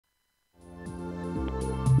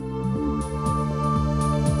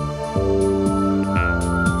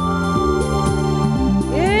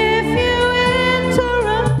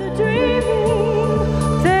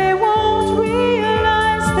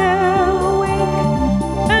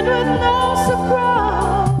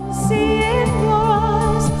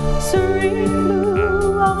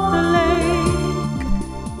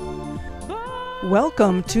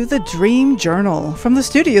Welcome to the Dream Journal. From the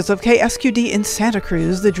studios of KSQD in Santa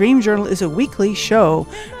Cruz, the Dream Journal is a weekly show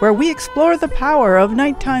where we explore the power of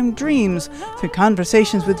nighttime dreams through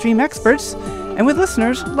conversations with dream experts and with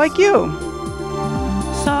listeners like you.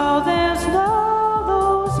 So there's no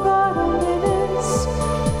those vital minutes,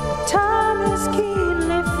 time is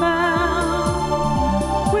keenly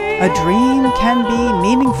found. A dream can be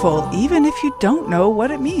meaningful even if you don't know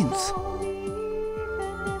what it means.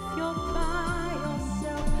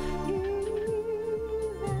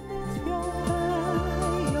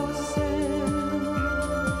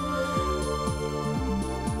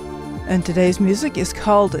 And today's music is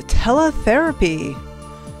called Teletherapy.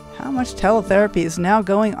 How much teletherapy is now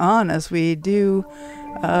going on as we do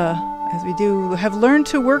have learned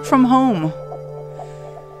to work from home.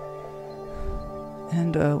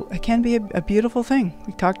 And it can be a beautiful thing.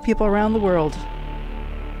 We talk to people around the world.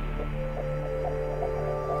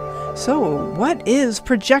 So, what is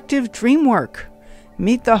Projective Dreamwork?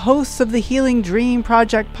 Meet the hosts of the Healing Dream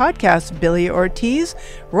Project podcast, Billie Ortiz,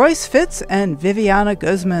 Royce Fitts, and Viviana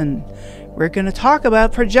Guzman. We're going to talk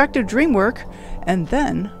about Projective Dreamwork, and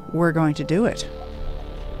then we're going to do it.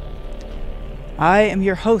 I am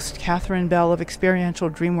your host, Catherine Bell of Experiential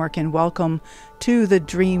Dreamwork, and welcome to the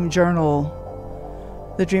Dream Journal.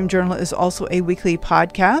 The Dream Journal is also a weekly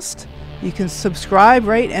podcast. You can subscribe,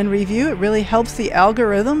 rate, and review. It really helps the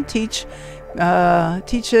algorithm teach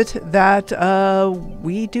it that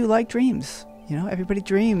we do like dreams. You know, everybody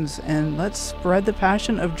dreams, and let's spread the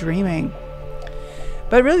passion of dreaming.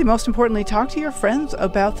 But really, most importantly, talk to your friends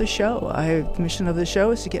about the show. The mission of the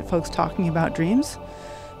show is to get folks talking about dreams.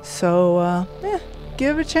 So,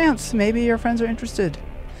 give it a chance. Maybe your friends are interested,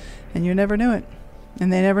 and you never knew it,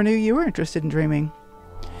 and they never knew you were interested in dreaming.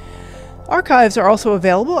 Archives are also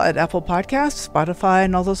available at Apple Podcasts, Spotify,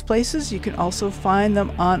 and all those places. You can also find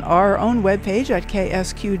them on our own webpage at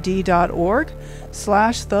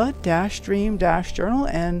ksqd.org/the-dream-journal.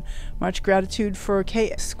 And much gratitude for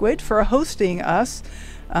Squid for hosting us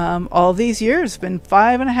all these years. It's been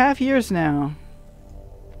 5.5 years now.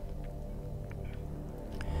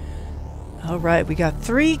 All right, we got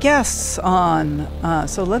 3 guests on.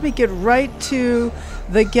 So let me get right to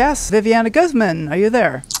the guests. Viviana Guzman, are you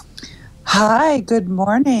there? Hi, good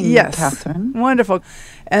morning, yes, Catherine. Wonderful.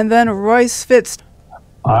 And then Royce Fitts.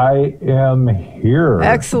 I am here.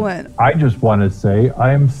 Excellent. I just want to say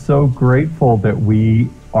I am so grateful that we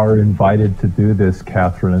are invited to do this,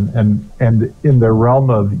 Catherine. And in the realm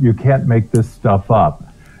of you can't make this stuff up,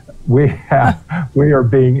 we are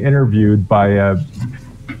being interviewed by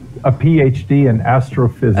a PhD in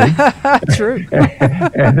astrophysics. True.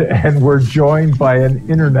 and we're joined by an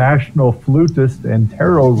international flutist and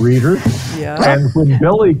tarot reader. Yeah. And when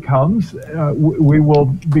Billie comes, we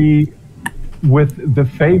will be with the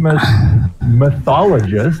famous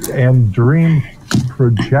mythologist and dream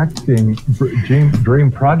projection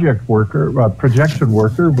worker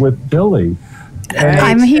with Billie.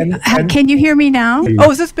 I'm here. Can you hear me now?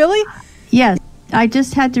 Oh, is this Billie? Yes. I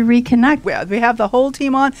just had to reconnect. We have the whole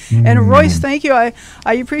team on. And Royce, thank you. I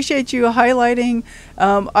appreciate you highlighting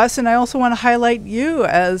us, and I also want to highlight you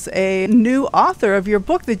as a new author of your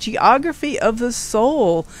book, The Geography of the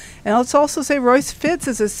Soul. And let's also say Royce Fitts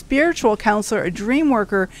is a spiritual counselor, a dream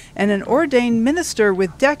worker, and an ordained minister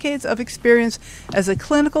with decades of experience as a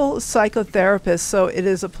clinical psychotherapist. So it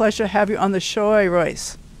is a pleasure to have you on the show,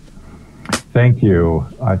 Royce. Thank you.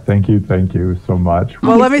 Thank you so much.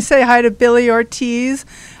 Well, let me say hi to Billie Ortiz.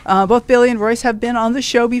 Both Billie and Royce have been on the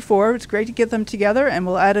show before. It's great to get them together, and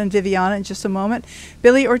we'll add in Viviana in just a moment.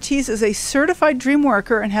 Billie Ortiz is a certified dream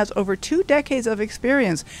worker and has over 2 decades of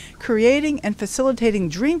experience creating and facilitating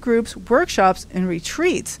dream groups, workshops, and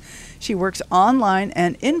retreats. She works online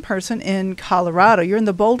and in person in Colorado. You're in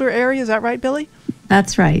the Boulder area, is that right, Billie?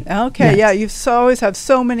 That's right. Okay, yes. Yeah, you always have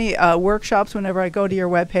so many workshops. Whenever I go to your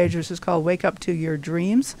webpage, which is called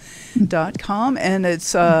wakeuptoyourdreams.com, and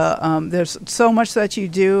it's there's so much that you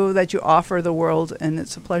do, that you offer the world, and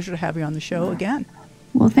it's a pleasure to have you on the show again.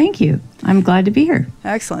 Well, thank you. I'm glad to be here.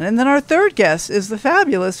 Excellent. And then our third guest is the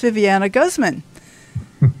fabulous Viviana Guzman,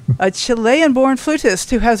 a Chilean-born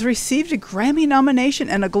flutist who has received a Grammy nomination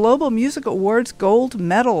and a Global Music Awards Gold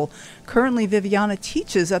Medal. Currently, Viviana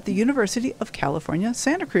teaches at the University of California,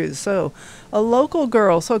 Santa Cruz. So, a local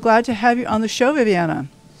girl. So glad to have you on the show, Viviana.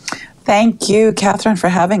 Thank you, Catherine, for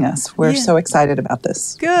having us. We're so excited about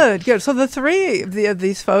this. Good. So the three of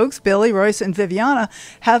these folks, Billie, Royce, and Viviana,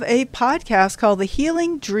 have a podcast called the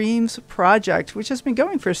Healing Dreams Project, which has been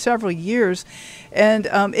going for several years. And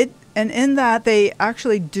in that, they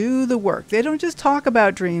actually do the work. They don't just talk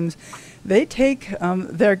about dreams. they take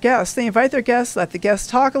their guests, they invite their guests, let the guests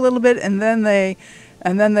talk a little bit, and then they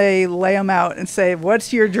lay them out and say,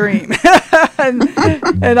 "What's your dream?"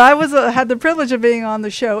 and I had the privilege of being on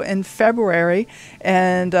the show in February,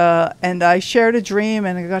 and I shared a dream,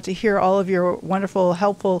 and I got to hear all of your wonderful,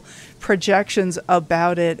 helpful projections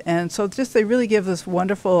about it. And so they really give this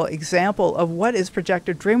wonderful example of what is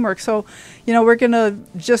projective dreamwork. So, we're going to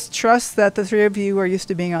just trust that the three of you are used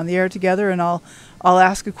to being on the air together, and I'll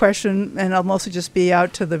ask a question, and I'll mostly just be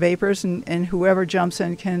out to the vapors, and whoever jumps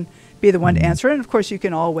in can be the one to answer it. And of course, you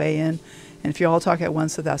can all weigh in, and if you all talk at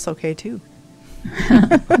once, so that's okay too.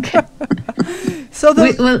 Okay. So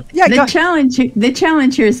the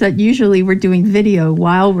challenge here is that usually we're doing video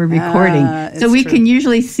while we're recording, so we can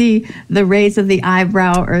usually see the raise of the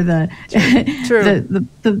eyebrow or the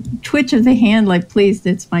the twitch of the hand. Like, please,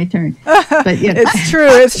 it's my turn. But yeah,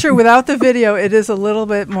 it's true. Without the video, it is a little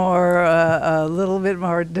bit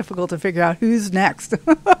more difficult to figure out who's next.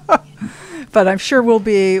 But I'm sure we'll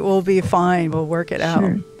be fine. We'll work it out.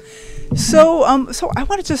 So I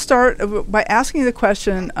wanted to start by asking the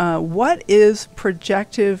question: what is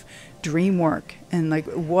projective dreamwork, and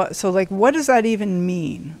what does that even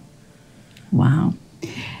mean? Wow.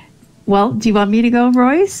 Well, do you want me to go,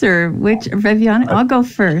 Royce, or Viviana? I'll go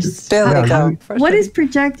first. Billy, go. What is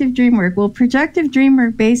projective dreamwork? Well, projective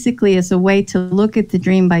dreamwork basically is a way to look at the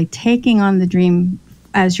dream by taking on the dream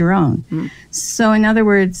as your own. So, in other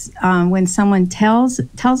words, when someone tells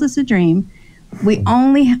us a dream,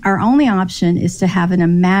 our only option is to have an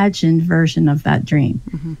imagined version of that dream.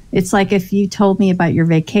 It's like if you told me about your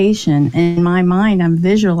vacation, in my mind I'm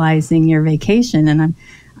visualizing your vacation, and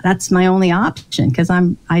that's my only option because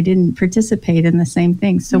I didn't participate in the same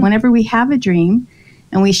thing. So whenever we have a dream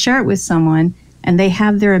and we share it with someone and they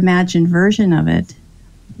have their imagined version of it,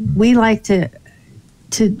 we like to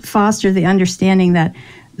foster the understanding that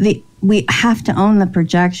we have to own the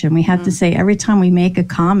projection. We have to say, every time we make a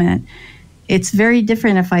comment, it's very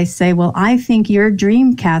different if I say, well, I think your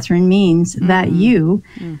dream, Catherine, means that you,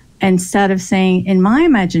 instead of saying, in my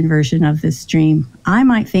imagined version of this dream, I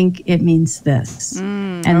might think it means this,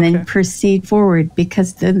 and then proceed forward,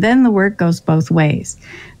 because then the work goes both ways.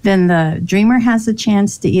 Then the dreamer has a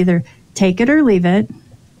chance to either take it or leave it,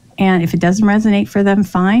 and if it doesn't resonate for them,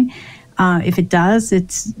 fine. If it does,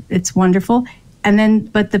 it's wonderful. And then,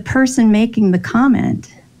 but the person making the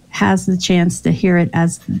comment has the chance to hear it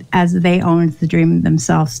as they owned the dream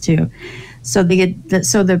themselves too. So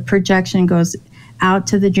the projection goes out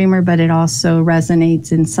to the dreamer, but it also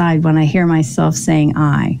resonates inside when I hear myself saying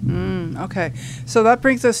I. Okay. So that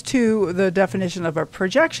brings us to the definition of a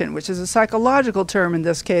projection, which is a psychological term in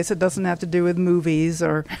this case. It doesn't have to do with movies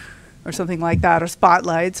or something like that, or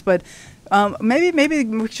spotlights, but maybe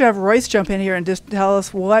we should have Royce jump in here and just tell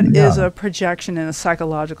us what is a projection in a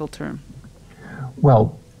psychological term.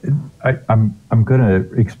 Well, I'm going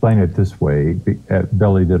to explain it this way.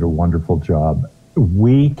 Billy did a wonderful job.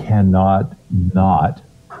 We cannot not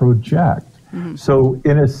project. So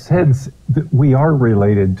in a sense, we are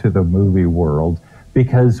related to the movie world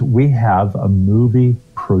because we have a movie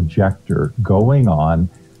projector going on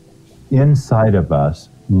inside of us,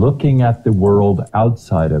 looking at the world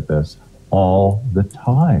outside of us all the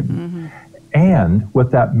time. And what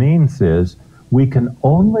that means is we can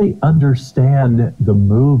only understand the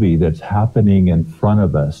movie that's happening in front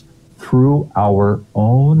of us through our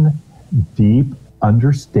own deep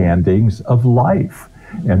understandings of life.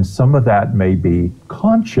 And some of that may be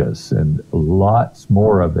conscious, and lots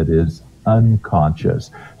more of it is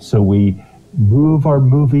unconscious. So we move our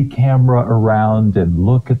movie camera around and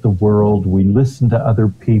look at the world. We listen to other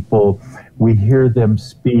people. We hear them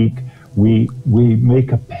speak. We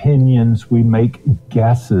make opinions. We make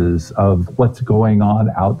guesses of what's going on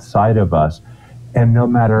outside of us. And no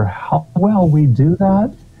matter how well we do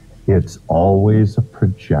that, it's always a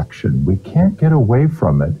projection. We can't get away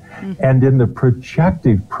from it. And in the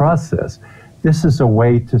projective process, this is a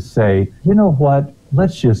way to say, you know what?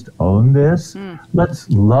 Let's just own this. Let's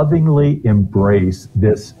lovingly embrace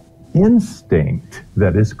this instinct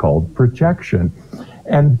that is called projection.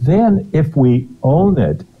 And then if we own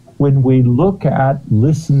it, when we look at,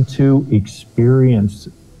 listen to, experience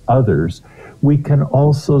others, we can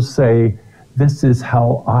also say, this is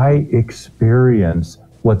how I experience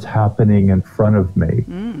what's happening in front of me.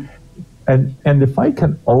 And if I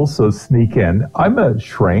can also sneak in, I'm a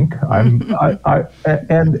shrink.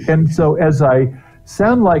 And so as I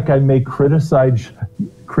sound like I may criticize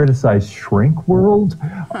shrink world,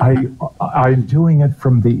 I'm doing it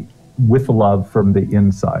with love from the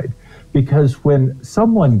inside. Because when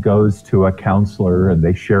someone goes to a counselor and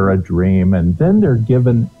they share a dream and then they're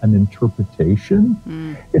given an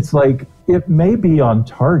interpretation, it's like, it may be on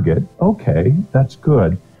target. Okay, that's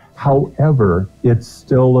good. However, it's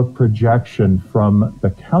still a projection from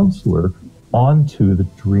the counselor onto the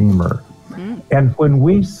dreamer. And when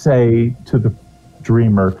we say to the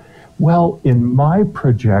dreamer, well, in my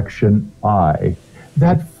projection,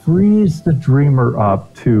 that frees the dreamer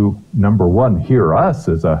up to, number one, hear us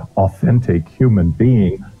as an authentic human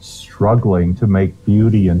being struggling to make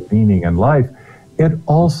beauty and meaning in life. It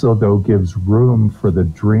also, though, gives room for the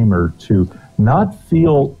dreamer to not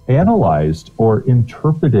feel analyzed or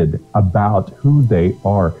interpreted about who they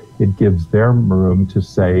are. It gives them room to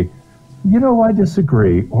say, you know, I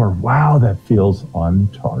disagree, or wow, that feels on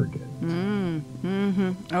target.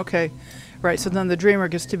 Okay. Right, so then the dreamer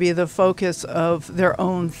gets to be the focus of their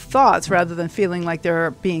own thoughts rather than feeling like they're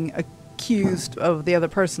being accused of the other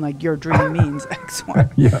person, like your dream means X, Y.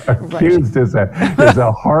 Yeah, accused is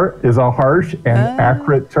a harsh and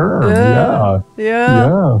accurate term.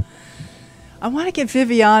 Yeah. I want to get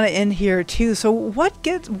Viviana in here too. So what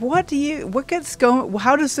gets going?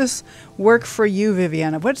 How does this work for you,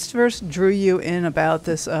 Viviana? What first drew you in about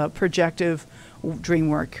this projective dream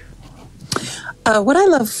work? What I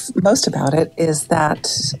love most about it is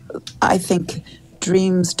that I think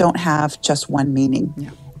dreams don't have just one meaning.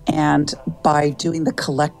 Yeah. And by doing the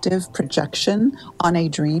collective projection on a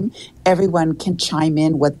dream, everyone can chime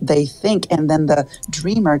in what they think, and then the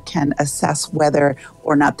dreamer can assess whether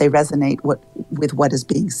or not they resonate with what is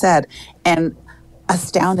being said. And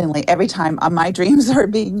astoundingly, every time my dreams are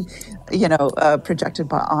being,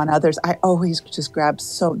 projected on others, I always just grab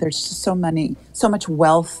there's just so much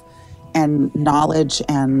wealth and knowledge,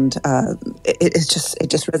 and it just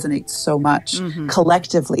resonates so much.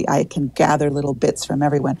 Collectively, I can gather little bits from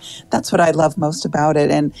everyone. That's what I love most about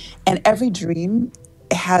it. And every dream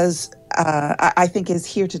has, I think, is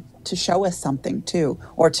here to show us something too,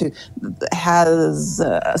 or has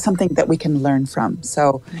something that we can learn from.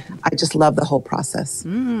 So I just love the whole process.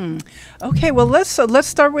 Okay, well, let's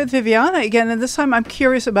start with Viviana again. And this time I'm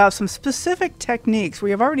curious about some specific techniques.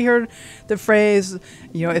 We have already heard the phrase,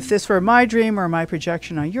 if this were my dream or my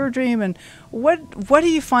projection on your dream. And what do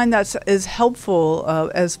you find that is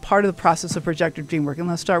helpful as part of the process of projective dream work? And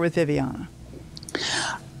let's start with Viviana.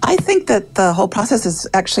 I think that the whole process is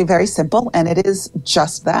actually very simple, and it is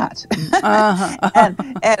just that.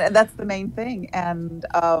 And that's the main thing. And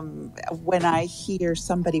when I hear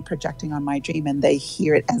somebody projecting on my dream and they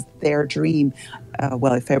hear it as their dream,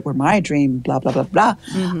 well, if it were my dream, blah, blah, blah, blah,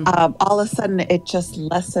 all of a sudden it just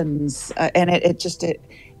lessens, and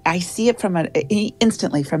I see it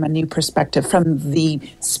instantly from a new perspective, from the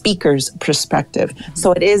speaker's perspective.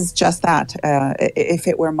 So it is just that. If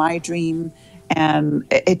it were my dream, and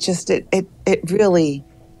it really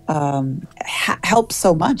helps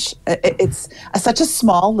so much. It's such a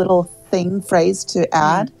small little phrase to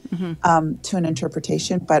add to an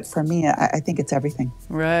interpretation, but for me, I think it's everything.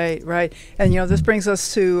 Right. And this brings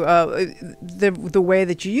us to the way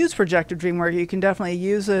that you use projective dream work. You can definitely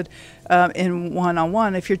use it in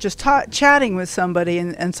one-on-one. If you're just chatting with somebody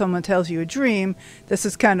and someone tells you a dream, this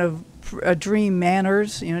is kind of dream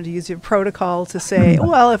manners, to use your protocol to say,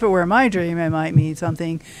 well, if it were my dream, it might mean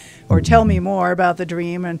something, or tell me more about the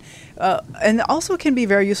dream. And also can be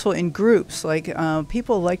very useful in groups. Like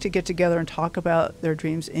people like to get together and talk about their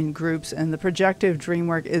dreams in groups, and the projective dream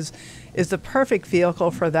work is the perfect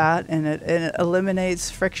vehicle for that, and it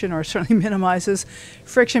eliminates friction, or certainly minimizes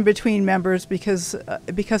friction between members, because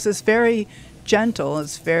it's very gentle,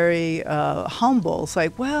 it's very humble. It's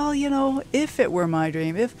like, well, if it were my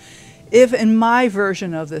dream, if in my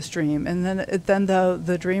version of this dream, and then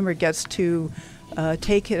the dreamer gets to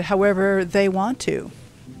take it however they want to.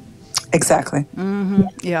 Exactly.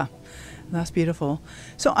 Yeah, that's beautiful.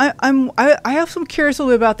 So I have some curious a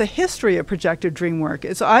little bit about the history of projective dream work.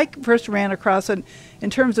 So I first ran across it in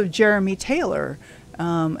terms of Jeremy Taylor.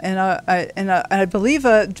 And I believe,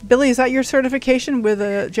 Billie, is that your certification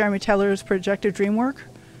with Jeremy Taylor's projective dream work?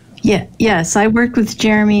 Yes, I worked with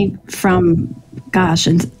Jeremy from,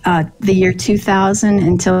 the year 2000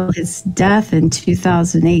 until his death in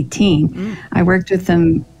 2018. I worked with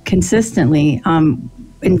him consistently,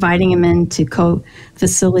 inviting him in to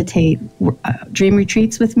co-facilitate dream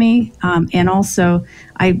retreats with me. And also,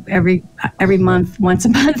 every month, once a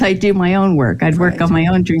month, I do my own work. I'd work on my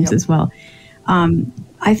own dreams as well.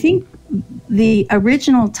 I think the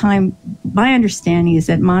original time, my understanding is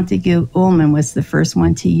that Montague Ullman was the first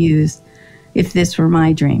one to use "If This Were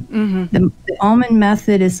My Dream." The Ullman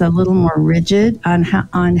method is a little more rigid on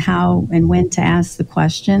how and when to ask the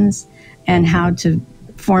questions, and how to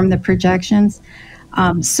form the projections.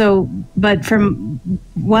 But from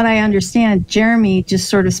what I understand, Jeremy just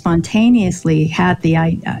sort of spontaneously had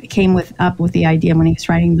came up with the idea when he was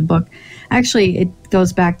writing the book. Actually, it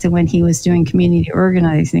goes back to when he was doing community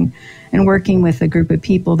organizing and working with a group of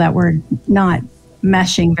people that were not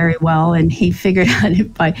meshing very well, and he figured out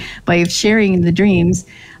it by sharing the dreams.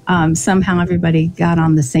 Somehow everybody got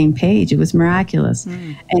on the same page. It was miraculous.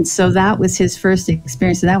 And so that was his first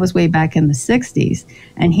experience. And that was way back in the 60s.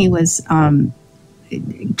 And he was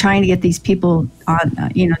trying to get these people on,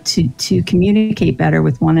 to communicate better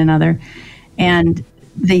with one another. And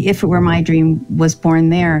the If It Were My Dream was born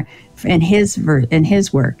there in his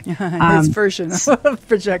work. His version of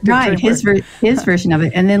Projective Dreamwork. Right, his version of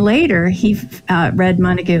it. And then later he read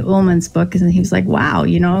Monica Ullman's book, and he was like, wow,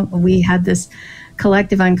 we had this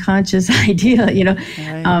collective unconscious idea,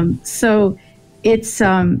 Right. So it's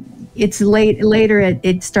later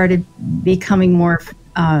it started becoming more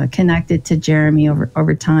connected to Jeremy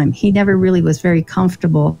over time. He never really was very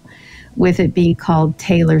comfortable with it being called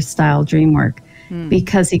Taylor style dream work,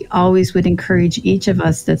 because he always would encourage each of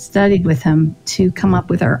us that studied with him to come up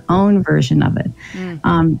with our own version of it,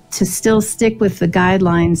 to still stick with the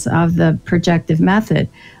guidelines of the projective method,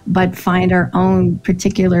 but find our own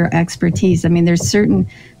particular expertise. I mean, there's certain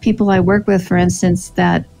people I work with, for instance,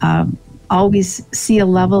 that always see a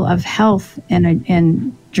level of health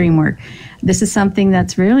in dream work. This is something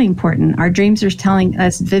that's really important. Our dreams are telling,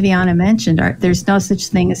 as Viviana mentioned, there's no such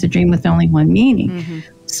thing as a dream with only one meaning.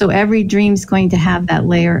 So every dream is going to have that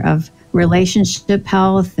layer of relationship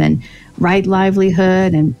health and right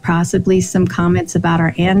livelihood, and possibly some comments about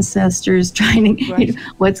our ancestors trying to,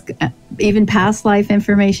 what's even past life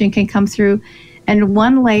information can come through. And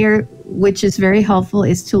one layer, which is very helpful,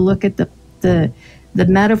 is to look at the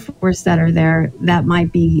metaphors that are there that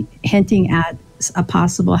might be hinting at a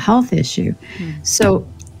possible health issue. So,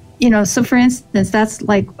 so for instance, that's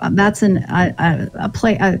an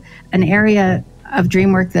area of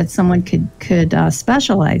dream work that someone could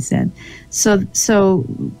specialize in. So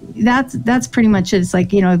that's pretty much it. It's like,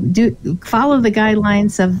 follow the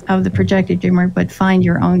guidelines of the projected dream work, but find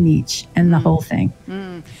your own niche and the whole thing.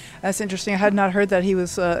 That's interesting. I had not heard that he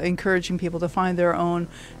was encouraging people to find their own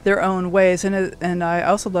ways, and I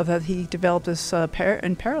also love that he developed this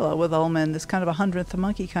in parallel with Ullman, this kind of a 100th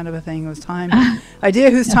monkey kind of a thing. It was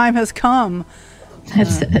idea whose time has come.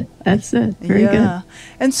 That's it. Very good.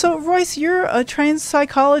 And so, Royce, you're a trained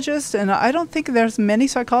psychologist, and I don't think there's many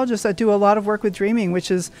psychologists that do a lot of work with dreaming,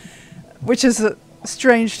 which is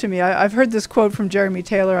strange to me. I've heard this quote from Jeremy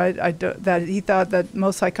Taylor that he thought that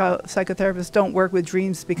most psychotherapists don't work with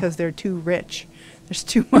dreams because they're too rich. There's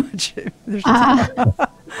too much.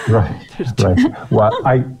 Right. Well,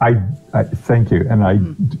 I thank you, and I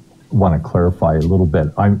want to clarify a little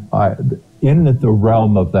bit. In the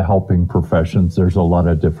realm of the helping professions, there's a lot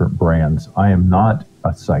of different brands. I am not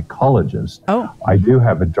a psychologist. I do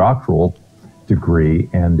have a doctoral degree,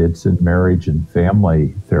 and it's in marriage and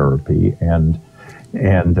family therapy, and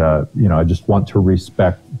I just want to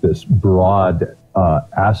respect this broad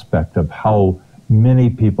aspect of how many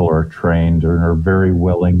people are trained and are very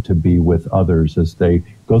willing to be with others as they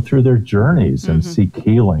go through their journeys and seek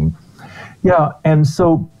healing. Yeah, and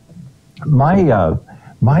so my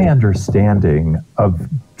understanding of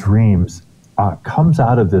dreams comes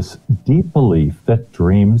out of this deep belief that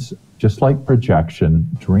dreams, just like projection,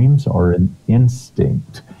 dreams are an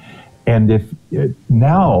instinct. And if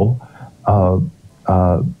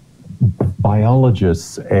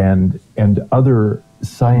biologists and other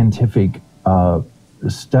scientific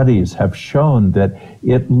studies have shown that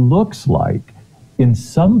it looks like, in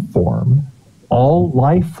some form, all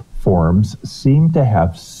life forms seem to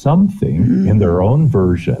have something in their own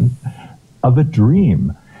version of a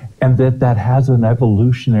dream, and that has an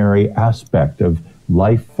evolutionary aspect of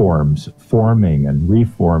life forms forming and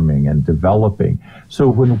reforming and developing. So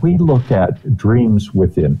when we look at dreams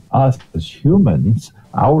within us as humans,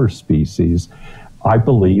 our species, I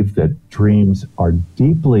believe that dreams are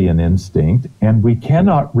deeply an instinct, and we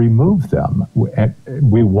cannot remove them.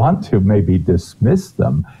 We want to maybe dismiss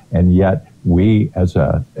them, and yet we as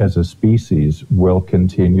a species will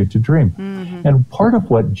continue to dream. And part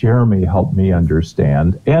of what Jeremy helped me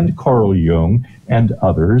understand, and Carl Jung and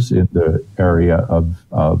others in the area of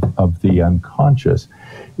the unconscious,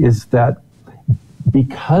 is that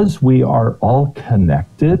because we are all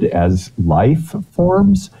connected as life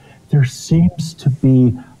forms, there seems to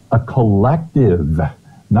be a collective,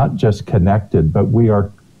 not just connected, but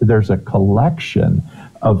there's a collection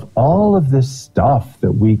of all of this stuff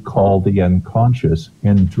that we call the unconscious,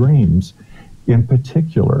 and dreams in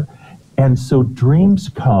particular. And so dreams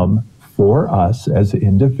come for us as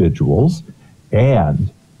individuals,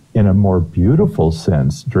 and in a more beautiful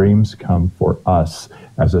sense, dreams come for us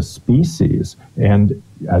as a species and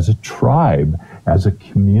as a tribe, as a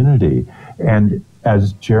community. And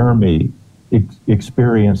as Jeremy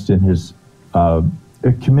experienced in his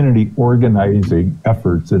community organizing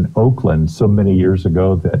efforts in Oakland so many years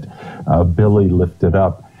ago that Billy lifted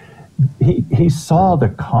up, he saw the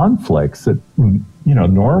conflicts that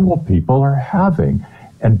normal people are having.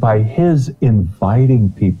 And by his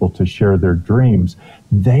inviting people to share their dreams,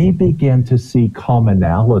 they began to see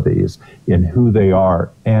commonalities in who they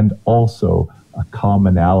are, and also a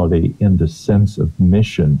commonality in the sense of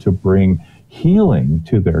mission to bring healing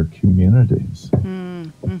to their communities.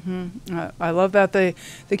 I love that,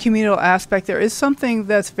 the communal aspect. There is something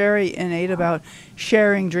that's very innate about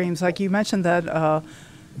sharing dreams. Like you mentioned that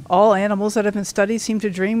all animals that have been studied seem to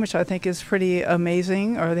dream, which I think is pretty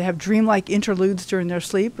amazing, or they have dreamlike interludes during their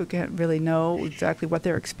sleep. We can't really know exactly what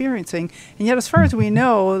they're experiencing. And yet, as far as we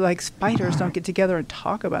know, like spiders don't get together and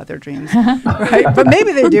talk about their dreams, right? But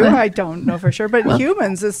maybe they do. I don't know for sure. But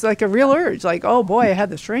humans, it's like a real urge. Like, oh boy, I had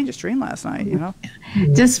the strangest dream last night,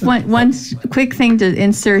 Just one quick thing to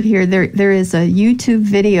insert here. There is a YouTube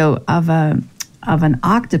video of an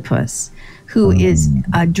octopus who is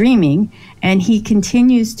dreaming, and he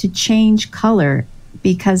continues to change color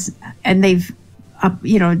and they've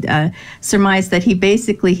surmised that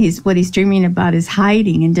what he's dreaming about is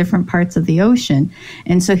hiding in different parts of the ocean,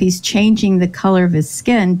 and so he's changing the color of his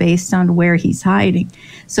skin based on where he's hiding.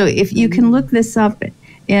 So if you can look this up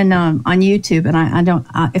on YouTube, and I don't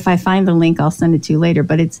if I find the link, I'll send it to you later.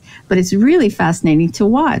 But it's really fascinating to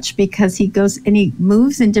watch, because he goes and he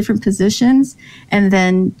moves in different positions and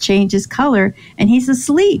then changes color, and he's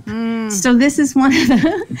asleep. So this is one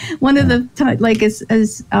of the like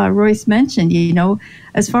as Royce mentioned,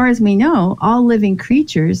 as far as we know, all living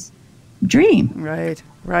creatures dream.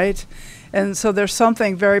 Right. And so there's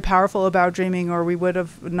something very powerful about dreaming, or we would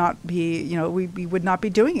have not be, we would not be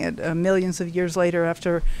doing it millions of years later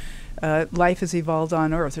after life has evolved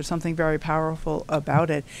on Earth. There's something very powerful about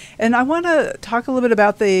it. And I want to talk a little bit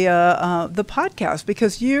about the podcast,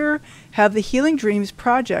 because you have the Healing Dreams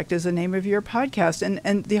Project is the name of your podcast.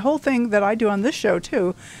 And the whole thing that I do on this show,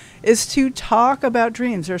 too, is to talk about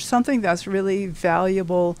dreams. There's something that's really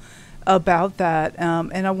valuable about that.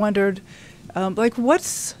 And I wondered,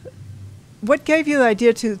 what gave you the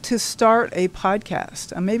idea to start a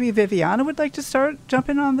podcast? Maybe Viviana would like to jump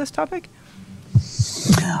in on this topic?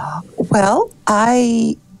 Well,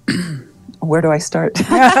 where do I start?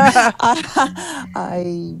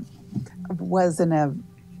 I was in a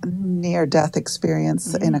near-death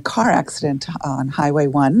experience in a car accident on Highway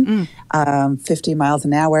 1, 50 miles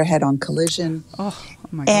an hour, head-on collision. Oh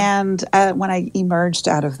my God. And when I emerged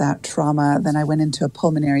out of that trauma, then I went into a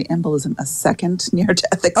pulmonary embolism, a second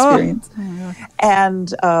near-death experience, and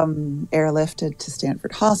airlifted to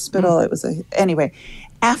Stanford Hospital. It was anyway.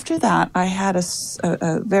 After that, I had a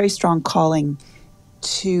very strong calling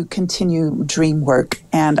to continue dream work,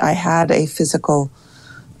 and I had a physical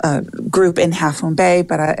group in Half Moon Bay,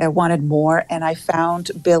 but I wanted more, and I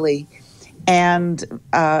found Billie and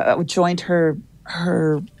joined her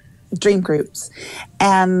dream groups,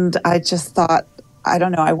 and I just thought, I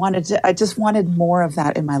don't know, I just wanted more of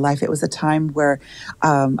that in my life. It was a time where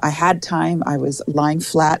I had time. I was lying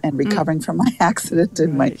flat and recovering from my accident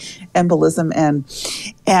and my embolism,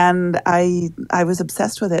 and I was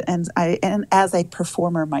obsessed with it. And as a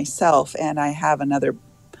performer myself, and I have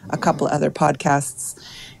a couple other podcasts,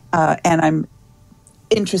 and I'm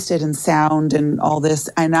interested in sound and all this,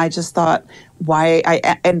 and I just thought,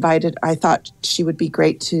 I thought she would be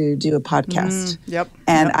great to do a podcast.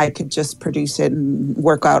 I could just produce it and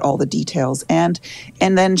work out all the details, and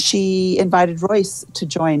then she invited Royce to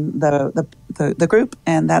join the group,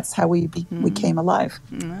 and that's how we came alive.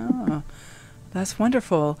 That's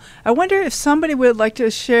wonderful. I wonder if somebody would like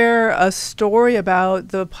to share a story about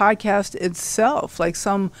the podcast itself, like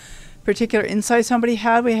some particular insight somebody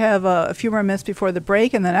had. We have a few more minutes before the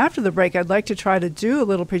break, and then after the break, I'd like to try to do a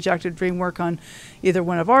little projected dream work on either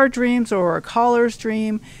one of our dreams or a caller's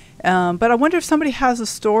dream. But I wonder if somebody has a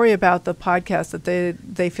story about the podcast that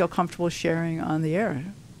they feel comfortable sharing on the air.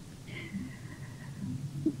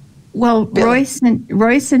 Well, Royce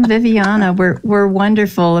and Viviana were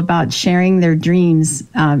wonderful about sharing their dreams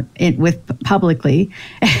publicly,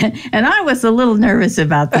 and I was a little nervous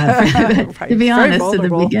about that, to be honest, at the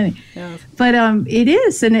beginning. Yes. But it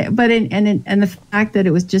is, and the fact that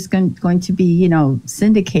it was just going to be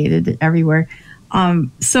syndicated everywhere.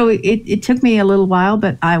 So it took me a little while,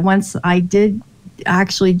 but once I did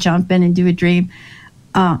actually jump in and do a dream,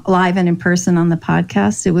 live and in person on the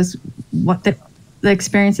podcast. It was what the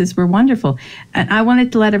experiences were wonderful. And I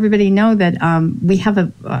wanted to let everybody know that we have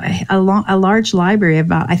a large library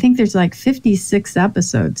of I think there's like 56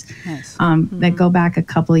 episodes Nice. That go back a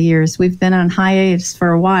couple of years. We've been on hiatus for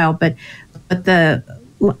a while, but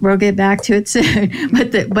we'll get back to it soon.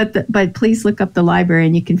 But please look up the library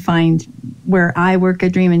and you can find where I Work a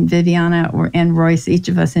Dream and Viviana and Royce, each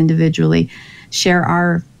of us individually, share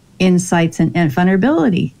our insights and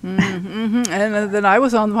vulnerability. And then I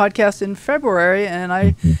was on the podcast in February, and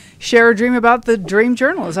I share a dream about the dream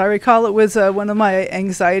journal. As I recall, it was one of my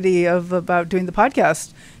anxiety about doing the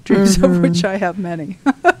podcast dreams, of which I have many.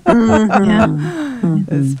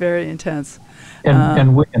 It's very intense.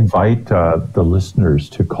 And we invite the listeners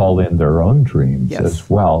to call in their own dreams as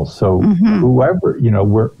well. So whoever,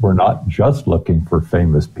 we're not just looking for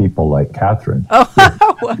famous people like Catherine.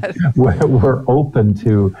 We're open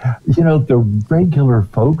to, the regular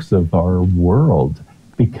folks of our world,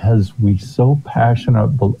 because we so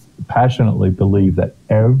passionately believe that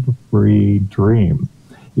every dream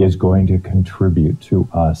is going to contribute to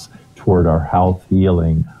us toward our health,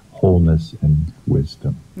 healing, wholeness, and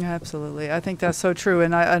wisdom. Yeah, absolutely. I think that's so true.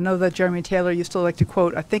 And I know that Jeremy Taylor used to like to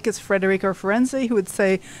quote, I think it's Federico Ferenczi, who would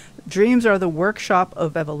say, dreams are the workshop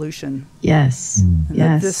of evolution. Yes.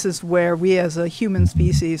 Yes. This is where we as a human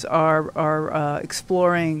species are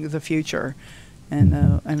exploring the future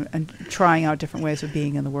and trying out different ways of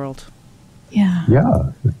being in the world. Yeah.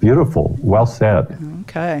 Yeah, beautiful. Well said.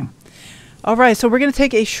 Okay. All right, so we're going to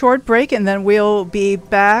take a short break, and then we'll be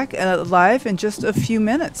back live in just a few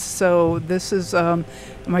minutes. So this is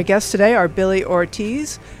my guests today are Billie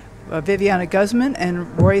Ortiz, Viviana Guzman,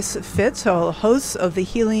 and Royce Fitts, hosts of the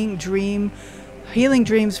Healing Dreams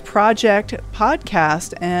Project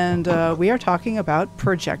podcast, and we are talking about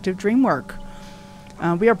Projective Dreamwork.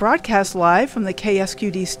 We are broadcast live from the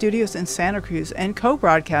KSQD studios in Santa Cruz and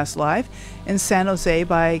co-broadcast live in San Jose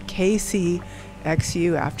by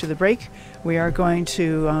KCXU. After the break, we are going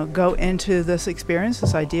to go into this experience,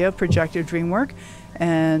 this idea of projective dream work,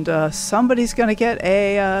 and somebody's going to get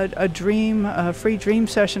a free dream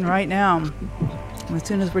session right now as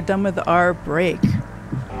soon as we're done with our break.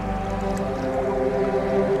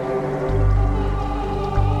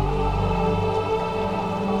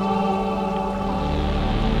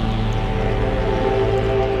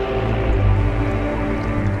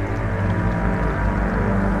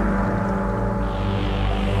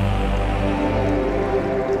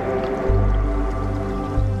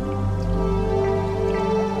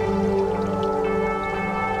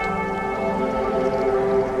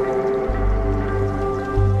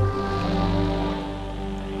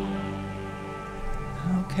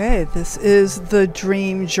 Okay, this is the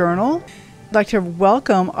Dream Journal. I'd like to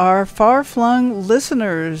welcome our far-flung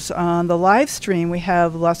listeners on the live stream. We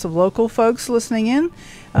have lots of local folks listening in.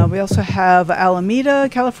 We also have Alameda,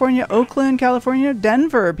 California, Oakland, California,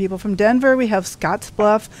 Denver, people from Denver. We have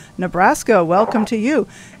Scottsbluff, Nebraska. Welcome to you.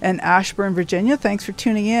 And Ashburn, Virginia. Thanks for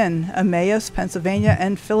tuning in. Emmaus, Pennsylvania,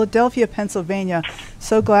 and Philadelphia, Pennsylvania.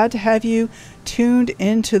 So glad to have you tuned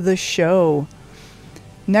into the show.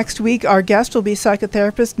 Next week, our guest will be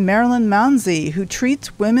psychotherapist Marilyn Mounsey, who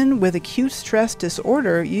treats women with acute stress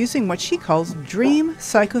disorder using what she calls dream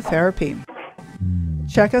psychotherapy.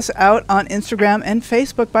 Check us out on Instagram and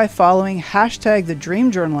Facebook by following hashtag The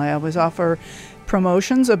Dream Journal. I always offer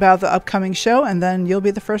promotions about the upcoming show, and then you'll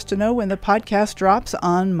be the first to know when the podcast drops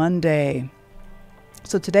on Monday.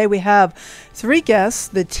 So today we have three guests,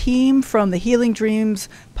 the team from the Healing Dreams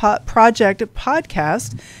Project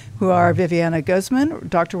podcast, who are Viviana Guzman,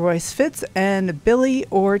 Dr. Royce Fitts, and Billie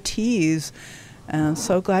Ortiz.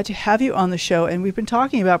 So glad to have you on the show. And we've been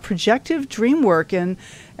talking about projective dream work. And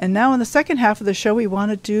now in the second half of the show, we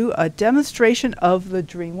want to do a demonstration of the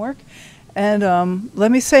dream work. And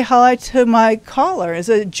let me say hi to my caller. Is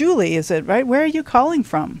it Julie? Is it right? Where are you calling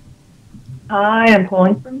from? Hi, I'm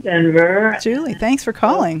calling from Denver. Julie, thanks for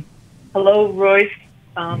calling. Hello, Royce,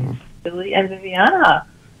 Billie, and Viviana.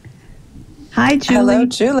 Hi, Julie. Hello,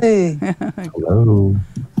 Julie. Hello.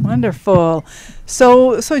 Wonderful.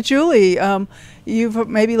 So Julie, you've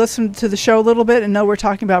maybe listened to the show a little bit and know we're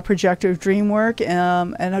talking about projective dream work.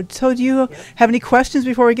 And so do you have any questions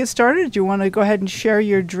before we get started? Do you want to go ahead and share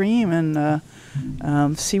your dream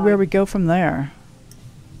and see where we go from there?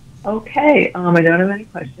 Okay. I don't have any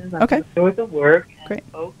questions. I'm going to go with the work. Great.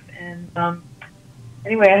 Folks. And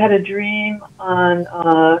anyway, I had a dream on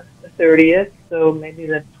the 30th, so maybe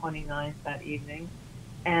the 29th that evening.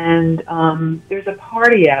 And there's a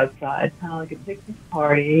party outside, kind of like a picnic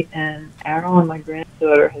party, and Errol and my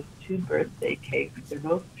granddaughter has 2 birthday cakes. They're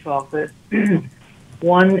both chocolate.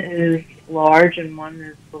 One is large and one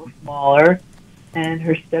is a little smaller. And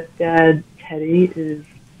her stepdad, Teddy, is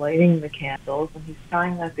lighting the candles, and he's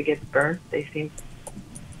trying not to get burnt. They seem to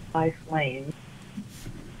high flames.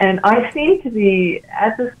 And I seem to be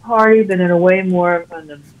at this party, but in a way more of an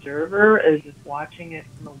observer, as just watching it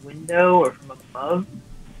from a window or from above.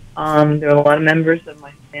 There are a lot of members of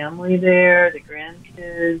my family there, the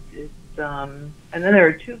grandkids. And then there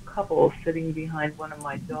are two couples sitting behind one of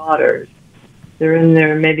my daughters. They're in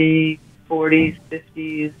their maybe 40s,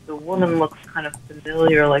 50s. The woman looks kind of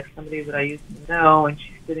familiar, like somebody that I used to know, and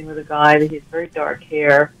she's sitting with a guy that has very dark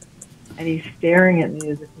hair, and he's staring at me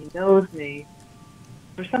as if he knows me.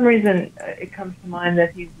 For some reason, it comes to mind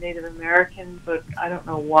that he's Native American, but I don't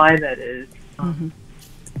know why that is. Mm-hmm.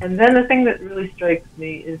 And then the thing that really strikes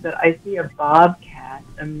me is that I see a bobcat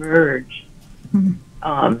emerge in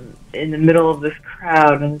the middle of this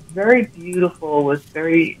crowd, and it's very beautiful with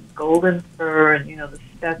very golden fur and, the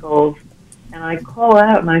speckles. And I call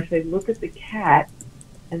out and I say, "Look at the cat,"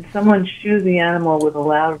 and someone shoos the animal with a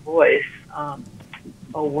loud voice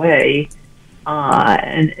away,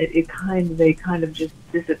 and they kind of just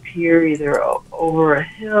disappear either over a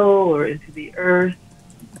hill or into the earth.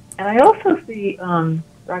 And I also see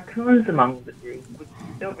raccoons among the group, which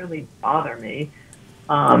don't really bother me.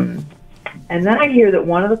 And then I hear that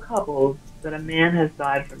one of the couples, that a man has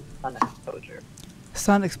died from sun exposure.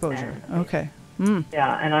 Sun exposure. Okay. Mm.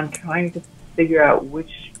 Yeah, and I'm trying to figure out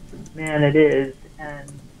which man it is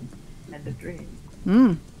and the dream.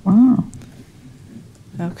 Mm. Wow.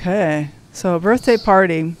 Okay. So a birthday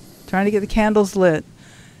party, trying to get the candles lit.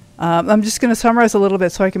 I'm just going to summarize a little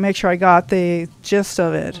bit so I can make sure I got the gist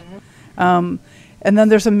of it. Mm-hmm. And then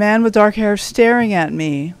there's a man with dark hair staring at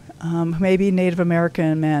me, maybe Native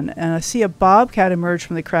American man, and I see a bobcat emerge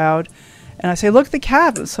from the crowd, and I say, "Look at the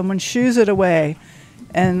cat!" But someone shoos it away,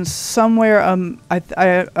 and somewhere,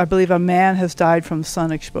 I believe a man has died from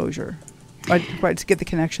sun exposure. Right, to get the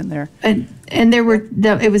connection there. And there were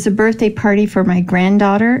it was a birthday party for my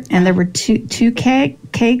granddaughter, and there were two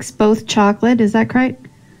cakes, both chocolate. Is that correct?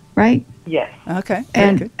 Right? Yes. Okay.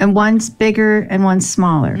 And one's bigger and one's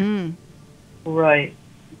smaller. Mm. Right.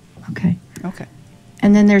 Okay. Okay.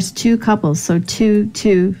 And then there's two couples, so two.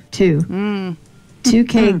 Mm. Two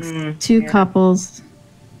cakes, two couples.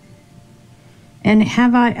 And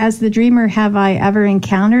as the dreamer, have I ever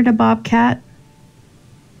encountered a bobcat?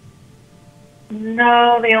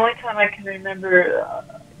 No, the only time I can remember,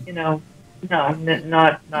 no, not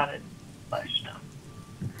in flesh, no.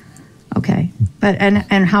 Okay, but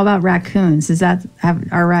and how about raccoons?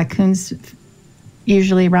 Are raccoons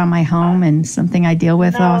usually around my home and something I deal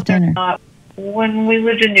with often? They're not. When we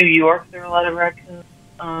lived in New York, there were a lot of raccoons,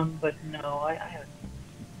 but no, I haven't.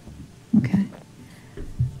 Okay.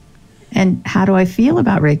 And how do I feel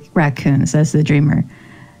about raccoons as the dreamer?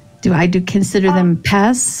 Do I consider them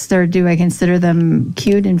pests, or do I consider them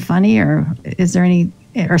cute and funny, or is there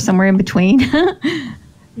or somewhere in between?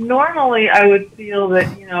 Normally, I would feel that,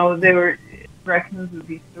 raccoons would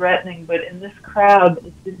be threatening, but in this crowd,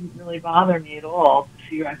 it didn't really bother me at all to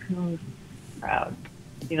see raccoons in the crowd.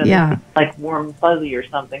 Yeah. Like warm and fuzzy or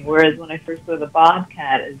something. Whereas when I first saw the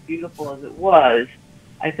bobcat, as beautiful as it was,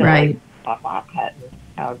 I felt like a bobcat in this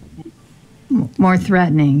crowd. More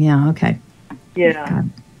threatening, yeah, okay. Yeah.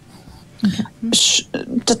 God. Okay.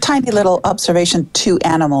 The tiny little observation, two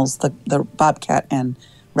animals, the bobcat and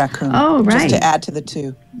raccoon. Oh, right. Just to add to the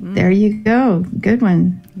two. There you go. Good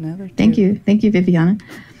one. Thank you, Viviana.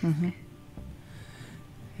 Mm-hmm.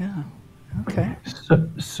 Yeah. Okay.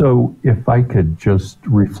 So if I could just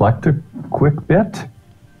reflect a quick bit.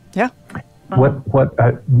 Yeah. What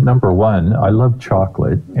number one, I love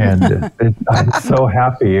chocolate, and I'm so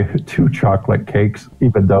happy 2 chocolate cakes,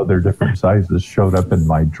 even though they're different sizes, showed up in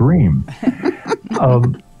my dream.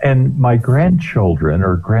 And my grandchildren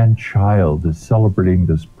or grandchild is celebrating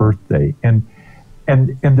this birthday, and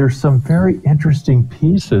there's some very interesting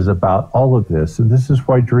pieces about all of this, and this is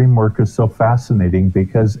why dream work is so fascinating,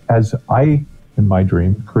 because as I, in my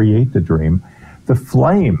dream, create the dream, the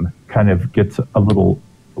flame kind of gets a little,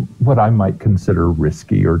 what I might consider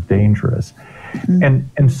risky or dangerous. Mm-hmm.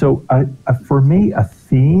 And so for me, a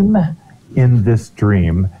theme in this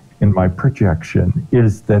dream, in my projection,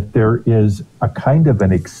 is that there is a kind of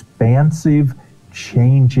an expansive,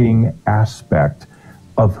 changing aspect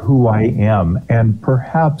of who I am, and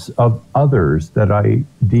perhaps of others that I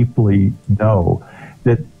deeply know,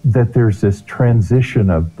 that there's this transition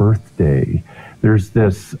of birthday. There's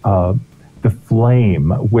this the flame,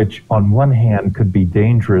 which on one hand could be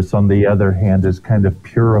dangerous, on the other hand is kind of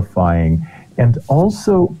purifying, and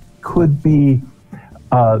also could be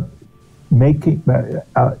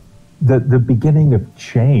the beginning of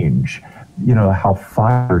change. You know, how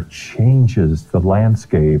fire changes the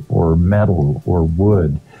landscape, or metal or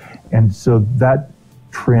wood. And so that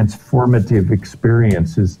transformative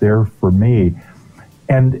experience is there for me.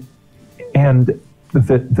 And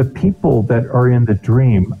the people that are in the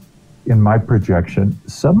dream, in my projection,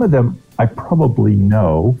 some of them I probably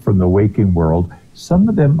know from the waking world, some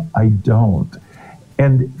of them I don't.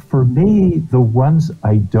 And for me, the ones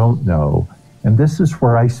I don't know, and this is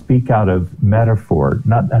where I speak out of metaphor,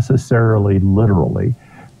 not necessarily literally,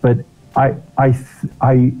 but I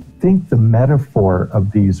think the metaphor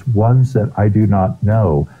of these ones that I do not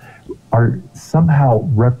know are somehow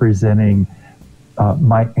representing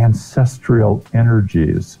my ancestral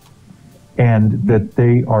energies, and that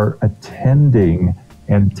they are attending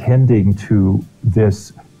and tending to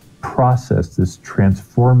this process, this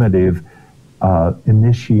transformative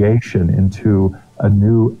initiation into a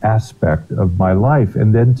new aspect of my life.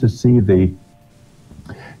 And then to see the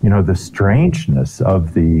strangeness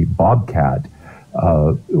of the bobcat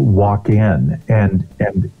walk in, and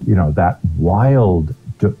that wild,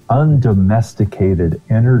 undomesticated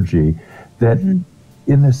energy that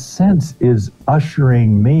in a sense is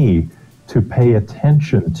ushering me to pay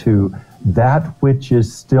attention to that which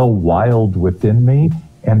is still wild within me.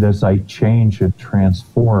 And as I change and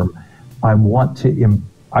transform, I'm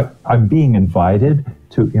being invited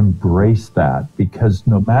to embrace that, because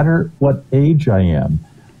no matter what age I am,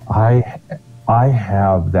 I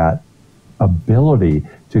have that ability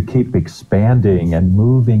to keep expanding and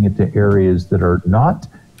moving into areas that are not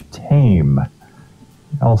tame.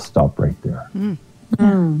 I'll stop right there.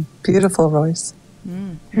 Beautiful, Royce.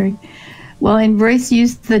 Very well. And Royce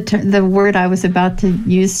used the word I was about to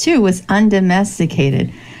use too, was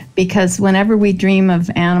undomesticated. Because whenever we dream of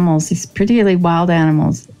animals, particularly wild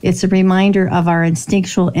animals, it's a reminder of our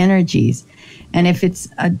instinctual energies. And if it's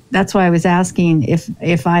that's why I was asking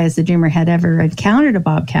if I, as a dreamer, had ever encountered a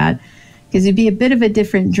bobcat, because it'd be a bit of a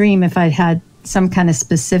different dream if I'd had some kind of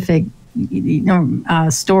specific,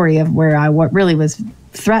 story of where I really was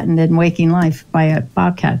threatened in waking life by a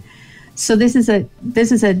bobcat. So this is a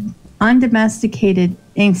undomesticated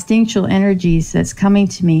instinctual energies that's coming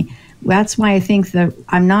to me. That's why I think that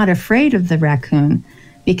I'm not afraid of the raccoon,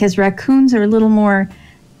 because raccoons are a little more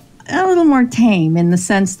tame, in the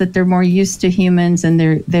sense that they're more used to humans, and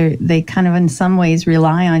they kind of in some ways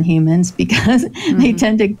rely on humans, because they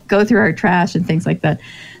tend to go through our trash and things like that.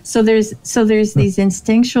 So there's these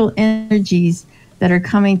instinctual energies that are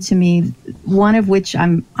coming to me, one of which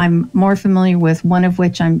I'm more familiar with, one of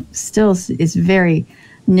which I'm still is very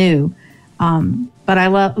new. But I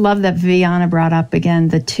love that Viviana brought up again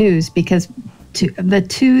the twos, because the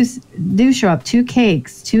twos do show up: two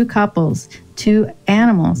cakes, two couples, two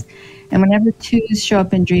animals. And whenever twos show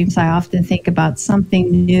up in dreams, I often think about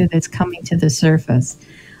something new that's coming to the surface.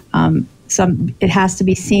 It has to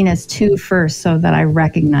be seen as two first, so that I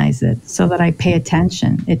recognize it, so that I pay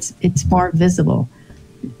attention. It's more visible.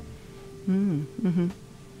 Mm-hmm.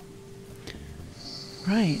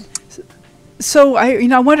 Right. So I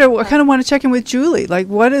wonder. I kind of want to check in with Julie. Like,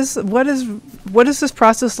 what is this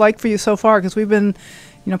process like for you so far? Because we've been,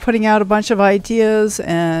 putting out a bunch of ideas,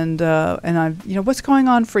 and I've, what's going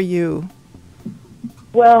on for you?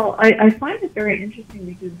 Well, I find it very interesting,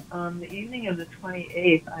 because on the evening of the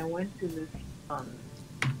 28th, I went to this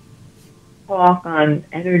talk on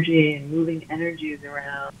energy and moving energies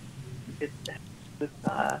around. It's with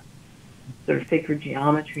sort of sacred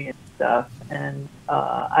geometry and stuff, and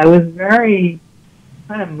I was very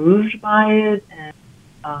kind of moved by it, and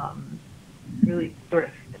really sort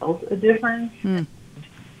of felt a difference. And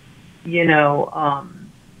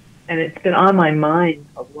it's been on my mind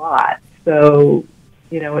a lot. So,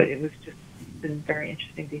 it was just been very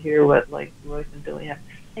interesting to hear what Royce and Billie have to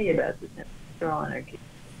say about this ancestral energy,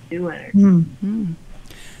 new energy,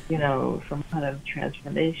 some kind of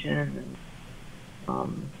transformation,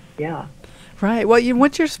 and yeah. Right. Well,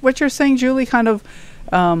 what you're saying, Julie, kind of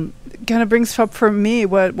brings up for me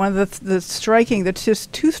one of the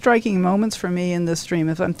just two striking moments for me in this dream.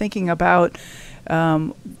 If I'm thinking about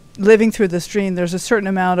living through this dream, there's a certain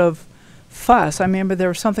amount of fuss. I remember there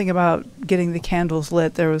was something about getting the candles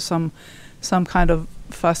lit. There was some kind of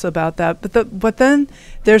fuss about that. But then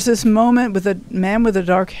there's this moment with a man with the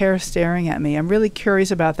dark hair staring at me. I'm really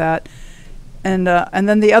curious about that. And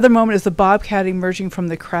then the other moment is the bobcat emerging from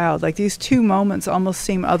the crowd. Like, these two moments almost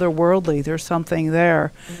seem otherworldly. There's something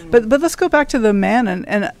there. But let's go back to the man.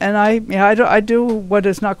 And I do what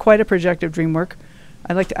is not quite a projective dream work.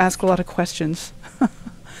 I like to ask a lot of questions,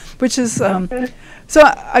 which is so.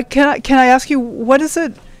 Can I ask you, what is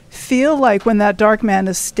it? feel like when that dark man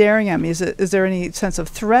is staring at me? Is there any sense of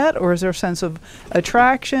threat, or is there a sense of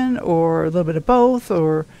attraction, or a little bit of both,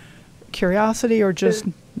 or curiosity, or just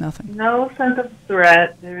nothing? No sense of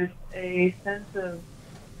threat. There's a sense of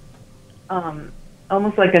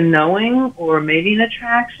almost like a knowing, or maybe an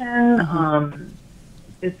attraction.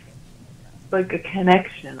 It's like a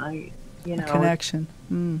connection. Connection.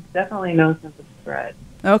 Definitely no sense of threat.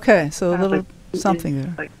 Okay, so a little something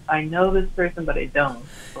there. Like, I know this person, but I don't.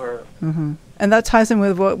 Or and that ties in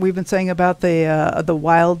with what we've been saying about the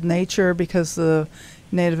wild nature, because the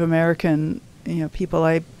Native American,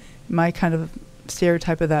 people, my kind of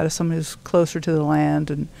stereotype of that is someone who's closer to the land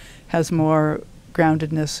and has more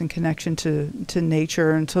groundedness and connection to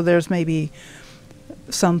nature, and so there's maybe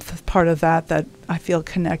some part of that I feel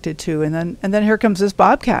connected to, and then here comes this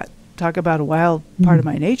bobcat. Talk about a wild part of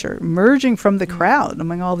my nature emerging from the crowd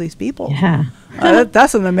among all these people. Yeah.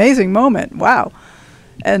 That's an amazing moment. Wow.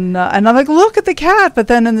 And I'm like, look at the cat, but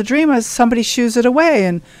then in the dream somebody shoos it away,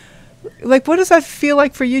 and like, what does that feel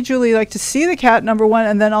like for you, Julie? Like, to see the cat, number one,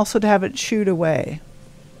 and then also to have it shooed away.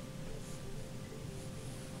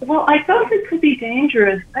 Well, I felt it could be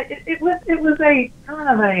dangerous. It was a kind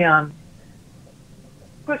of a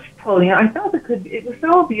push-pull. I felt it was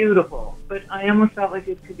so beautiful, but I almost felt like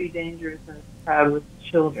it could be dangerous in a crowd with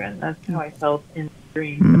children. That's how I felt in the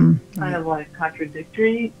dream. Kind of like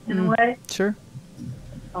contradictory in a way. Sure.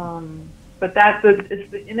 But it's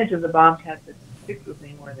the image of the bobcat that sticks with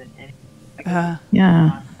me more than anything. Yeah. The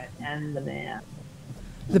bobcat and the man.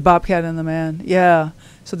 The bobcat and the man. Yeah.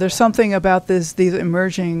 So there's something about these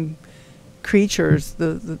emerging creatures,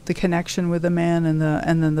 the connection with the man and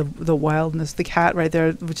then the wildness, the cat right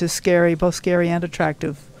there, which is scary, both scary and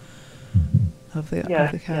attractive of the cat.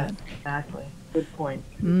 Yes, exactly. Good point.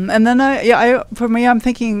 And then for me, I'm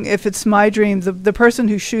thinking, if it's my dream, the person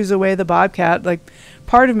who shoos away the bobcat, like,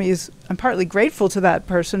 part of me I'm partly grateful to that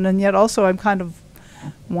person, and yet also I'm kind of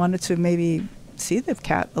wanted to maybe see the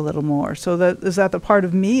cat a little more. So is that the part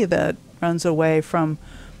of me that runs away from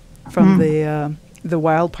the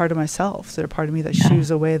wild part of myself? Is there a part of me that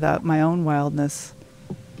shoos away my own wildness?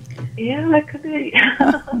 Yeah, that could be.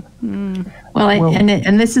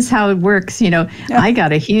 And this is how it works. I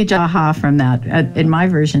got a huge aha from that in my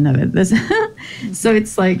version of it. So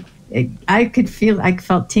it's like I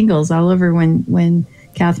felt tingles all over when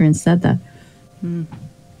Catherine said that.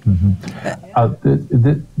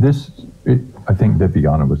 I think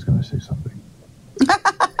Viviana was going to say something.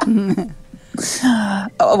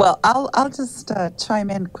 Well, I'll just chime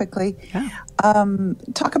in quickly. Yeah.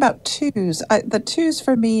 Talk about twos. The twos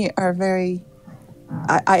for me are very.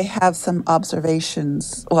 I have some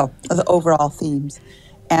observations. Well, the overall themes,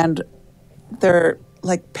 and they're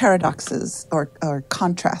like paradoxes or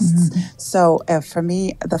contrasts. So for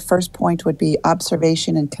me, the first point would be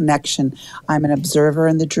observation and connection. I'm an observer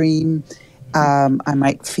in the dream. I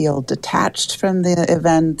might feel detached from the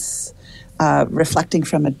events. Reflecting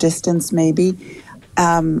from a distance, maybe.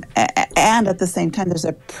 And at the same time, there's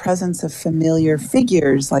a presence of familiar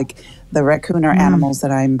figures, like the raccoon or animals that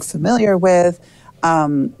I'm familiar with.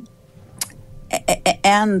 And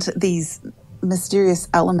these mysterious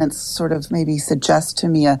elements sort of maybe suggest to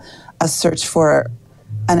me a search for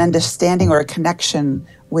an understanding or a connection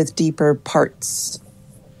with deeper parts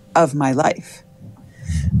of my life.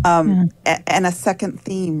 And a second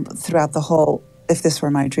theme throughout the whole, if this were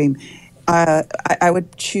my dream, I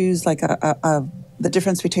would choose like the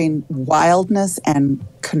difference between wildness and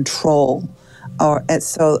control,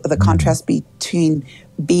 so the contrast between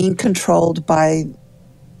being controlled by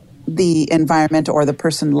the environment or the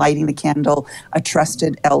person lighting the candle, a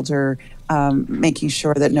trusted elder, making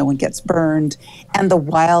sure that no one gets burned, and the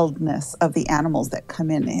wildness of the animals that come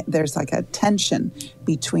in. There's like a tension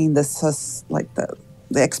between the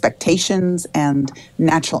expectations and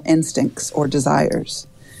natural instincts or desires.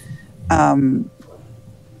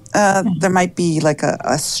 There might be like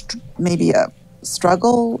maybe a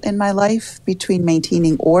struggle in my life between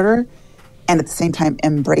maintaining order and at the same time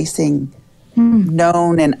embracing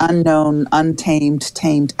known and unknown, untamed,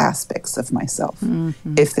 tamed aspects of myself.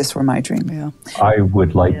 If this were my dream. Yeah. I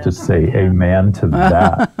would like to say amen to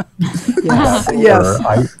that. Yes.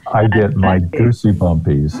 I get my goosey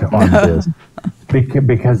bumpies on this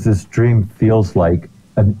because this dream feels like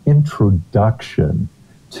an introduction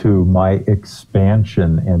to my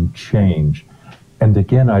expansion and change. And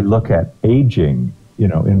again, I look at aging,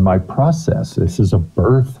 in my process. This is a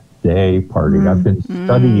birthday party. I've been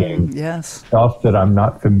studying stuff that I'm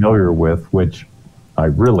not familiar with, which I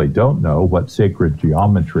really don't know what sacred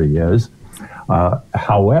geometry is.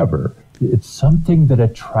 However, it's something that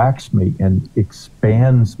attracts me and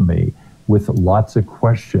expands me with lots of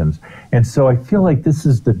questions. And so I feel like this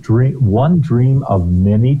is the one dream of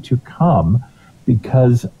many to come,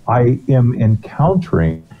 because I am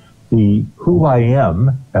encountering the who I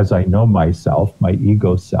am as I know myself, my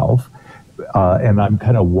ego self, and I'm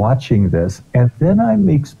kind of watching this, and then I'm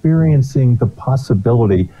experiencing the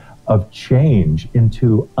possibility of change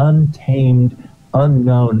into untamed,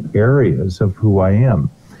 unknown areas of who I am.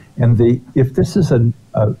 And if this is an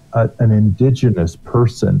indigenous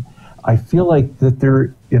person, I feel like that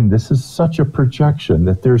this is such a projection,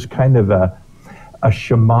 that there's kind of a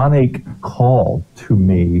shamanic call to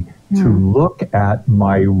me to look at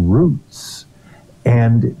my roots,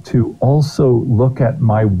 and to also look at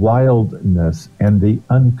my wildness and the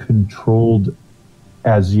uncontrolled,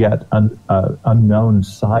 as yet unknown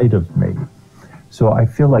side of me. So I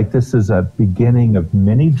feel like this is a beginning of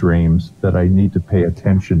many dreams that I need to pay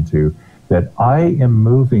attention to, that I am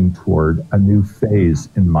moving toward a new phase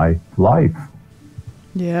in my life.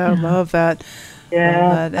 Yeah, I love that. Yeah,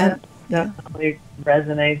 love that. that definitely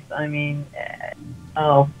resonates. I mean,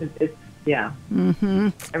 it's yeah. Mm-hmm.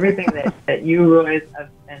 Everything that you, Royce,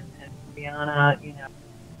 and Viviana,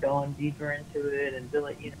 going deeper into it, and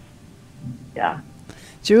Billie, yeah.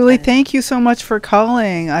 Julie, thank you so much for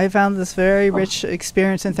calling. I found this very rich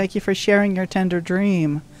experience, and thank you for sharing your tender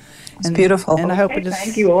dream. It's beautiful. And I hope it is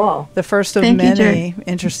thank you all. the first of many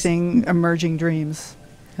interesting emerging dreams.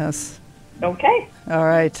 Yes. Okay. All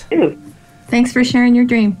right. Thanks for sharing your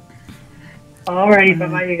dream. All righty.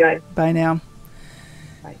 Bye-bye, you guys. Bye now.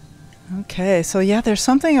 Bye. Okay, so yeah, there's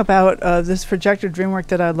something about this projected dream work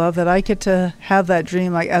that I love, that I get to have that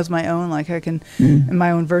dream like as my own. Like I can, in my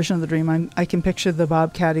own version of the dream, I can picture the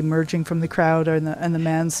bobcat emerging from the crowd, and the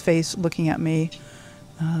man's face looking at me.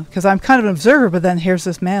 Because I'm kind of an observer, but then here's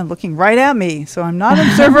this man looking right at me. So I'm not an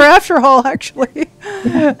observer after all, actually.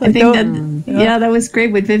 I think that was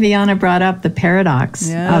great what Viviana brought up, the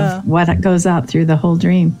paradox of what goes out through the whole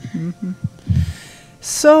dream. Mm-hmm.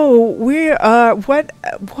 So we what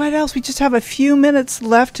else? We just have a few minutes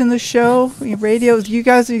left in the show. Radio, you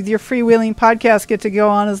guys with your freewheeling podcast get to go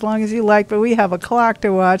on as long as you like, but we have a clock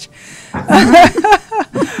to watch. But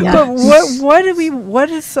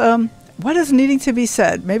what is needing to be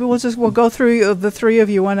said? Maybe we'll go through the three of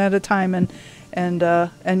you one at a time, and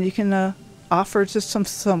you can offer just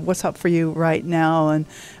some what's up for you right now. And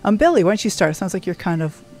Billie, why don't you start? It sounds like you're kind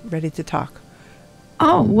of ready to talk.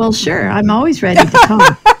 Oh, well, sure. I'm always ready to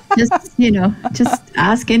talk. Just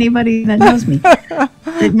ask anybody that knows me.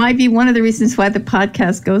 It might be one of the reasons why the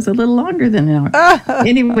podcast goes a little longer than an hour.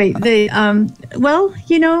 Anyway,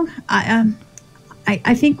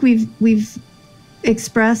 I think we've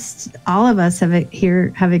expressed, all of us have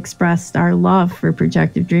expressed our love for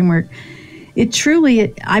projective dreamwork. It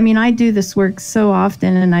truly, I do this work so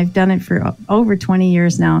often, and I've done it for over 20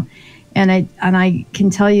 years now. And I can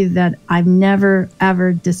tell you that I've never,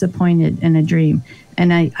 ever disappointed in a dream.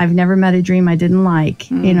 And I've never met a dream I didn't like,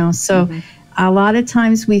 So a lot of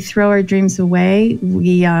times we throw our dreams away.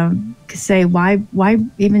 We say, why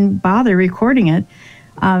even bother recording it?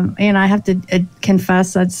 And I have to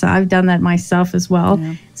confess that I've done that myself as well.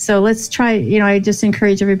 Yeah. So let's try, I just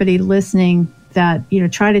encourage everybody listening that,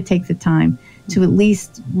 try to take the time to at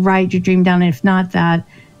least write your dream down. And if not that,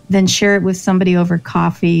 then share it with somebody over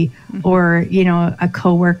coffee or, a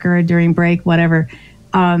coworker during break, whatever.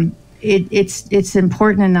 It's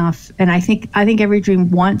important enough. And I think every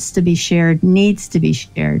dream wants to be shared, needs to be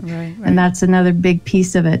shared. Right. And that's another big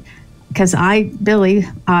piece of it. Because Billie,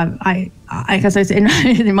 because I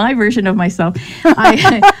in my version of myself,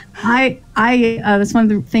 that's one of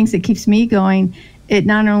the things that keeps me going. It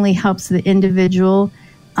not only helps the individual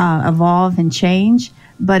evolve and change,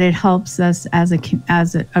 but it helps us as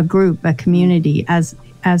a group, a community, as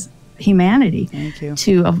humanity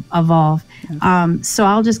to evolve. So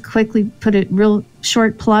I'll just quickly put a real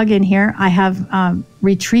short plug in here. I have a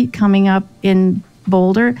retreat coming up in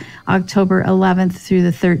Boulder, October 11th through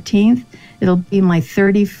the 13th. It'll be my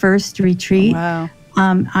 31st retreat. Wow.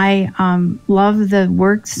 I love the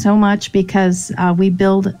work so much because we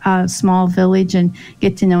build a small village and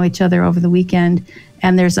get to know each other over the weekend.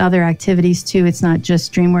 And there's other activities too. It's not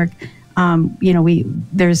just dream work.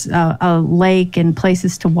 There's a lake and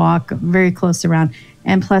places to walk very close around.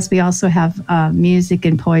 And plus we also have music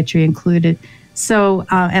and poetry included. So,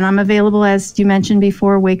 and I'm available, as you mentioned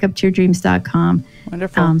before, wakeuptoyourdreams.com.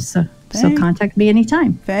 Wonderful. So contact me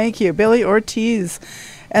anytime. Thank you. Billie Ortiz.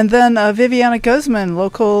 And then Viviana Guzman,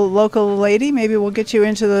 local lady. Maybe we'll get you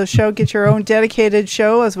into the show, get your own dedicated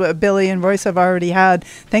show, as what Billie and Royce have already had.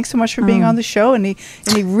 Thanks so much for being on the show. Any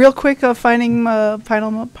real quick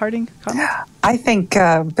final parting comments? I think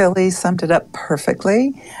Billie summed it up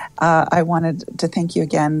perfectly. I wanted to thank you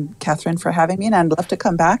again, Catherine, for having me, and I'd love to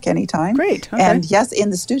come back anytime. Great. Okay. And yes,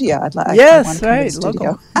 in the studio. I want Yes, to come right, to the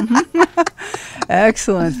studio. local.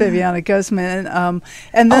 Excellent, Viviana Guzman.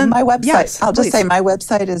 And then my website. Yes, I'll just please. say my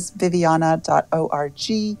website is viviana.org,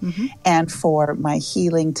 and for my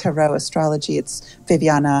healing tarot astrology, it's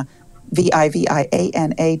Viviana.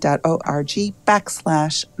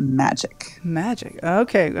 viviana.org/magic. Magic.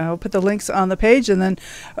 Okay, I'll put the links on the page. And then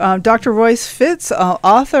Dr. Royce Fitts,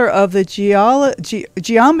 author of the Geography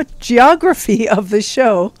of the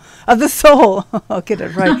Show, of the Soul. I'll get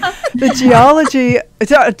it right. The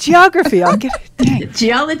Geography. I'll get it. Dang.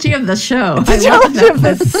 Geology of the show. The Geology of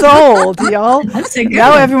the Soul. Y'all. That's a good Now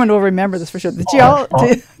one. everyone will remember this for sure. The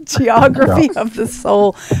Geography of the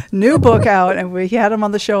Soul. New book out. And we had him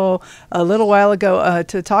on the show a little while ago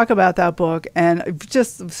to talk about that book. And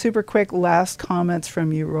just super quick last comments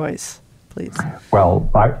from you, Royce, please. Well,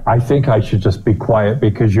 I think I should just be quiet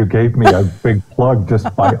because you gave me a big plug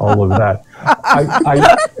just by all of that.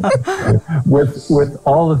 With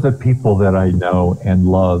all of the people that I know and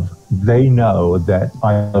love, they know that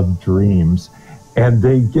I love dreams, and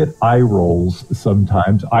they get eye rolls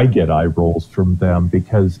sometimes. I get eye rolls from them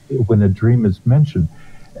because when a dream is mentioned,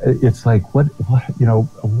 it's like, what,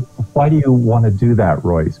 why do you want to do that,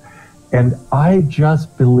 Royce? And I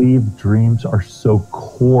just believe dreams are so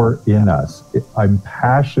core in us. I'm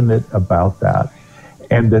passionate about that,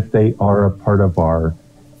 and that they are a part of our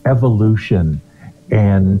evolution.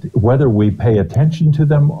 And whether we pay attention to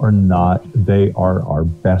them or not, they are our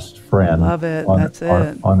best friend. Love it. That's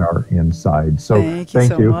it. On our inside. So thank you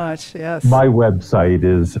so much. Yes. My website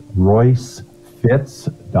is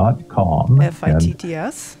roycefitts.com.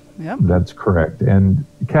 FITTS. Yep. That's correct. And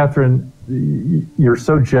Catherine, you're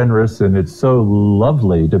so generous, and it's so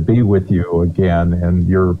lovely to be with you again. And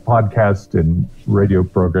your podcast and radio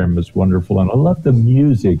program is wonderful. And I love the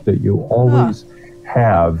music that you always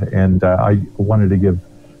have. And I wanted to give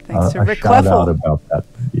Thanks to a Rick shout Kleffel. out about that.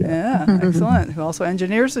 Yeah, excellent. Who also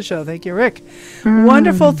engineers the show. Thank you, Rick.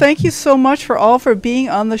 Wonderful. Thank you so much for being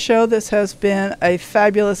on the show. This has been a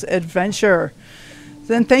fabulous adventure.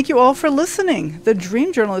 Then thank you all for listening. The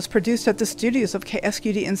Dream Journal is produced at the studios of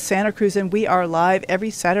KSQD in Santa Cruz, and we are live every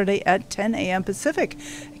Saturday at 10 a.m. Pacific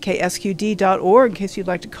at ksqd.org in case you'd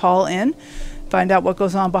like to call in, find out what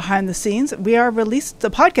goes on behind the scenes. The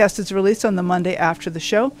podcast is released on the Monday after the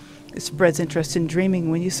show. It spreads interest in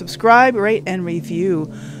dreaming when you subscribe, rate, and review.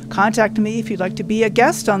 Contact me if you'd like to be a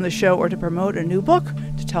guest on the show or to promote a new book,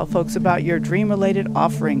 to tell folks about your dream-related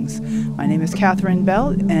offerings. My name is Catherine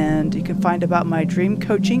Bell, and you can find about my dream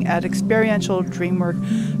coaching at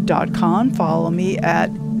experientialdreamwork.com. Follow me at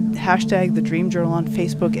hashtag The Dream Journal on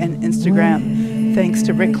Facebook and Instagram. Thanks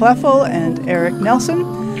to Rick Kleffel and Eric Nelson.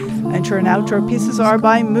 Intro and outro pieces are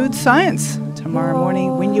by Mood Science. Tomorrow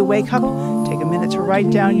morning, when you wake up, take a minute to write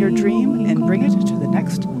down your dream and bring it to the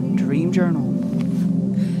next Dream Journal.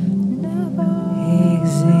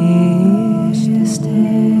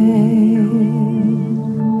 Existed.